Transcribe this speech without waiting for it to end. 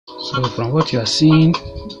So from what you are seeing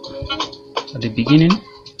at the beginning,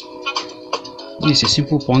 this is a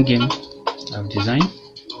simple pawn game I've designed.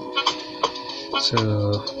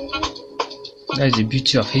 So that is the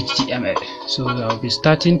beauty of HTML. So I'll be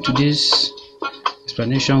starting today's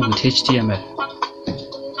explanation with HTML.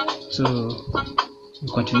 So in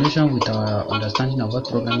continuation with our understanding of what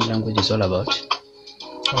programming language is all about,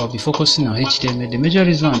 I'll be focusing on HTML. The major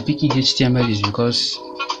reason I'm picking HTML is because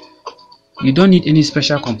you don't need any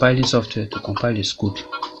special compiling software to compile this code.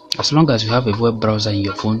 As long as you have a web browser in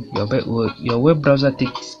your phone, your web browser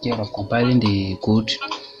takes care of compiling the code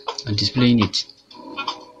and displaying it.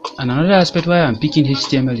 And another aspect why I'm picking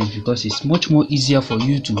HTML is because it's much more easier for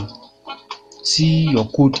you to see your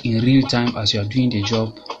code in real time as you are doing the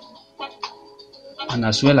job, and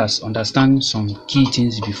as well as understand some key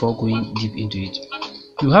things before going deep into it.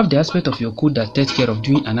 You have the aspect of your code that takes care of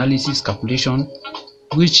doing analysis, calculation,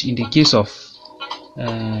 which in the case of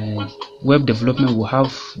web development will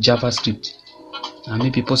have JavaScript and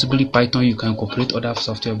maybe possibly Python. You can incorporate other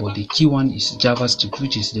software, but the key one is JavaScript,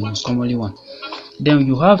 which is the most commonly one. Then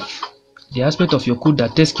you have the aspect of your code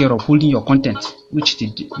that takes care of holding your content, which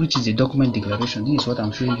is the document declaration. This is what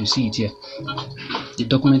I'm showing you. See it here, the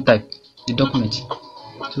document type, the document.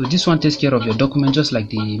 So this one takes care of your document, just like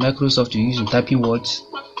the Microsoft you use in typing words.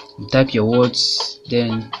 You type your words,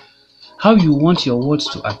 then how you want your words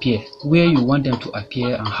to appear, where you want them to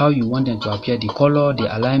appear, and how you want them to appear, the color,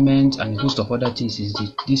 the alignment, and a host of other things is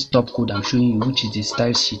this top code I'm showing you, which is the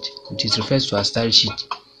style sheet, which is referred to as style sheet.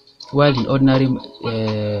 While in ordinary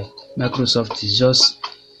Microsoft is just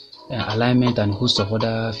alignment and a host of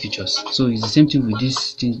other features. So it's the same thing with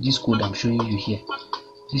this code I'm showing you here.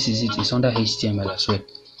 This is it. It's under HTML as well.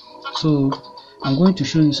 So I'm going to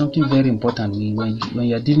show you something very important when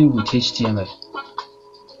you're dealing with HTML.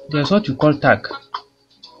 There's what you call tag.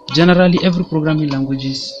 Generally, most programming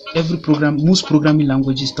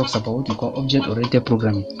languages talks about what we call object-oriented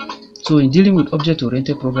programming. So in dealing with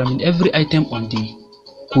object-oriented programming, every item on the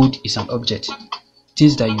code is an object.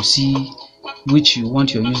 Things that you see, which you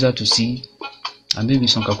want your user to see, and maybe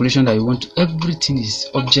some calculation that you want to, everything is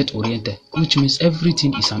object-oriented, which means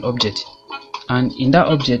everything is an object. And in that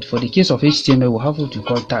object, for the case of HTML, we have what we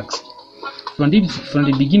call tags. From the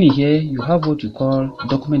beginning here, you have what you call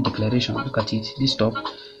document declaration. Look at it, this top.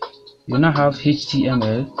 You now have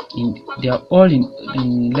HTML. They are all in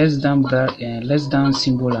less than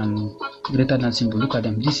symbol and greater than symbol. Look at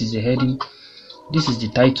them. This is the heading. This is the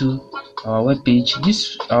title. Our web page.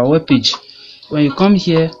 Our web page. When you come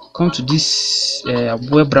here, come to this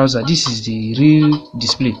web browser. This is the real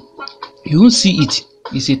display. You won't see it.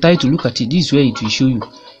 It's a title. Look at it. This is where it will show you.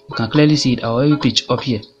 You can clearly see it. Our web page up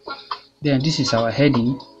here. Then this is our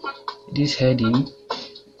heading. This heading,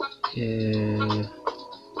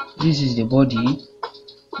 this is the body.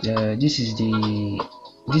 This is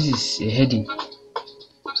a heading.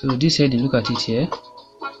 So this heading, look at it here.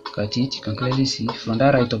 Look at it. You can clearly see from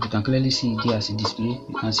that right up. You can clearly see it there as a display.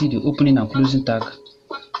 You can see the opening and closing tag.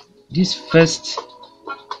 This first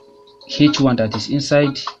H1 that is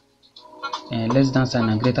inside less than sign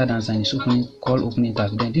and greater than sign is called opening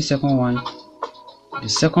tag. Then this second one. The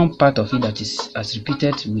second part of it that is as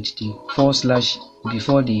repeated with the /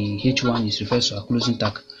 before the H1 is referred to a closing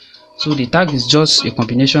tag. So the tag is just a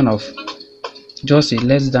combination of just a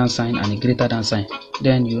less than sign and a greater than sign.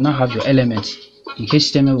 Then you now have your elements. In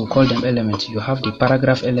HTML we call them elements. You have the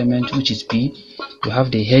paragraph element, which is P. You have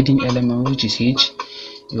the heading element, which is H.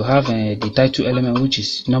 You have the title element, which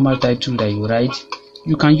is normal title that you write.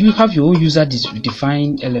 You have your own user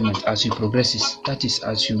defined element as you progress. That is,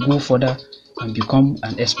 as you go further and become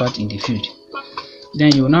an expert in the field.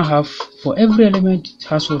 Then you now have, for every element, it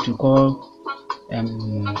has what you call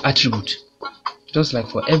attribute. Just like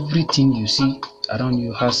for everything you see around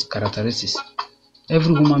you has characteristics.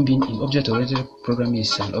 Every human being in object-oriented programming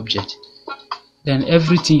is an object. Then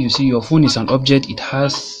everything you see, your phone is an object. It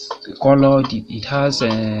has color, it has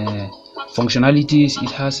functionalities,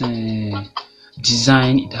 it has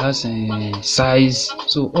design, it has size.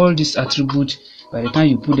 So all these attributes, by the time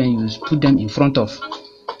you put them in front of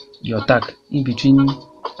your tag, in between,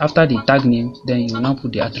 after the tag name, then you will now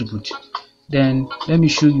put the attribute. Then let me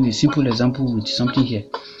show you a simple example with something here.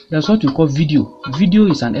 That's what we call video. Video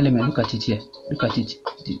is an element. Look at it here. Look at it.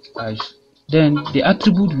 Then the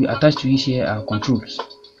attribute we attach to it here are controls.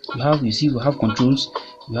 We have controls.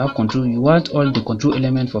 You have control. You want all the control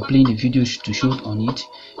elements for playing the video to show on it.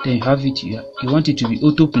 Then you have it. You want it to be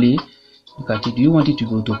autoplay. Look at it. Do you want it to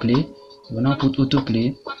be autoplay? You will now put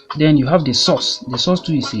autoplay. Then you have the source. The source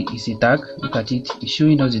too is a tag. Look at it. It's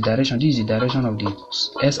showing us the direction. This is the direction of the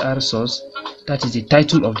SR source. That is the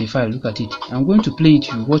title of the file. Look at it. I'm going to play it.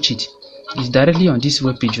 You watch it. It's directly on this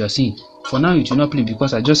web page you are seeing. For now it will not play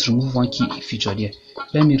because I just removed one key feature there.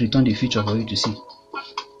 Let me return the feature for you to see.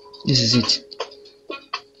 This is it.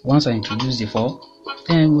 Once I introduce the file,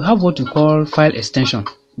 then we have what we call file extension.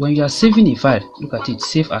 When you are saving a file, look at it,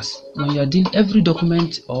 save as. When you are doing every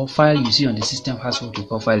document or file you see on the system has what we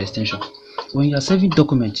call file extension. When you are saving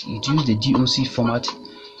document, it uses the DOC format.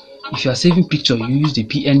 If you are saving picture, you use the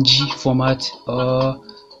PNG format. Or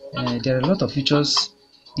there are a lot of features.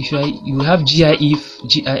 If you have GIF.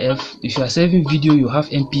 If you are saving video, you have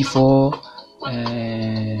MP4,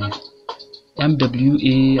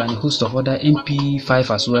 MWA, and a host of other MP5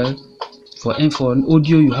 as well. For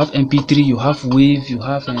audio, you have MP3, you have Wave, you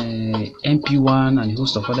have MP1, and a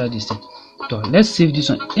host of other things. So let's save this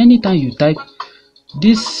one. Anytime you type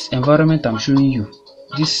this environment I'm showing you,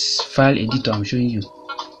 this file editor I'm showing you,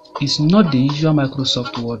 it's not the usual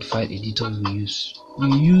Microsoft Word file editor we use.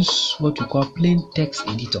 We use what we call plain text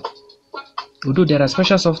editor. Although there are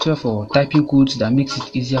special software for typing codes that makes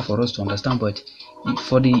it easier for us to understand, but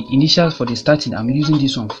for the starting, I'm using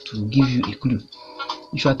this one to give you a clue.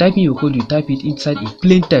 If you are typing your code, you type it inside a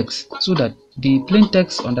plain text so that the plain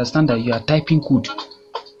text understand that you are typing code.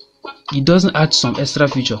 It doesn't add some extra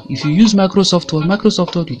feature. If you use Microsoft Word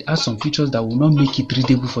will add some features that will not make it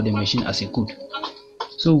readable for the machine as a code.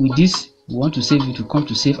 So with this, we want to save it. We come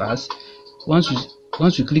to save as. Once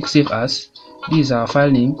we click save as, this is our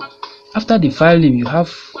file name. After the file name, you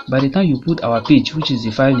have, by the time you put our page, which is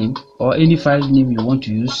the file name, or any file name you want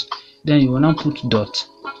to use, then you will now put dot.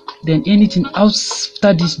 Then anything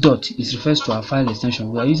after this dot is refers to our file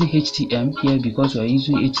extension. We are using HTML here because we are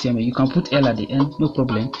using HTML. You can put L at the end, no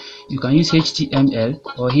problem. You can use HTML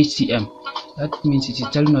or HTML. That means it is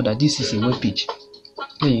telling us that this is a web page.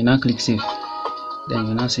 Then you now click save. Then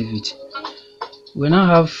you now save it. We now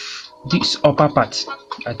have this upper part.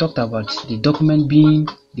 I talked about the document being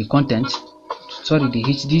the content. Sorry,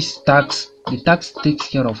 these tags. The tags takes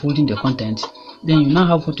care of holding the content. Then you now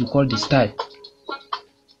have what you call the style.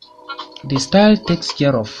 The style takes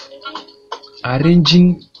care of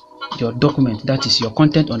arranging your document, that is your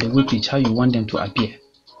content on the web page, how you want them to appear.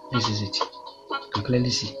 This is it. You can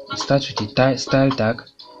clearly see. It starts with the style tag.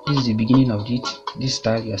 This is the beginning of it. This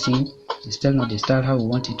style you are seeing is telling us the style how we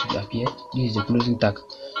want it to appear. This is the closing tag.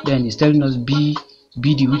 Then it's telling us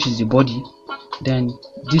BD, which is the body. Then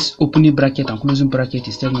this opening bracket and closing bracket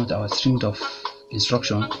is telling us our string of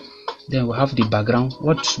instruction. Then we have the background.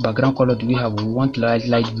 What background color do we have? We want light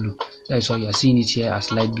blue. That is why you are seeing it here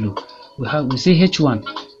as light blue. We say H1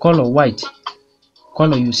 color white.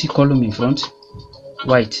 Color, you see column in front,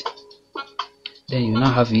 white. Then you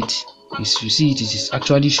now have it. As you see, it is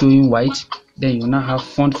actually showing white. Then you now have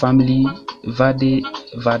font family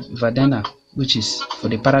Verdana, which is for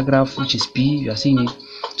the paragraph, which is P. You are seeing it.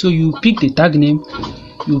 So you pick the tag name.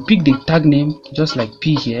 You pick the tag name just like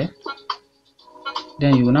P here.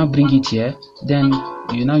 Then you will now bring it here. Then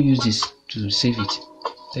you now use this to save it.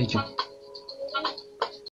 Thank you.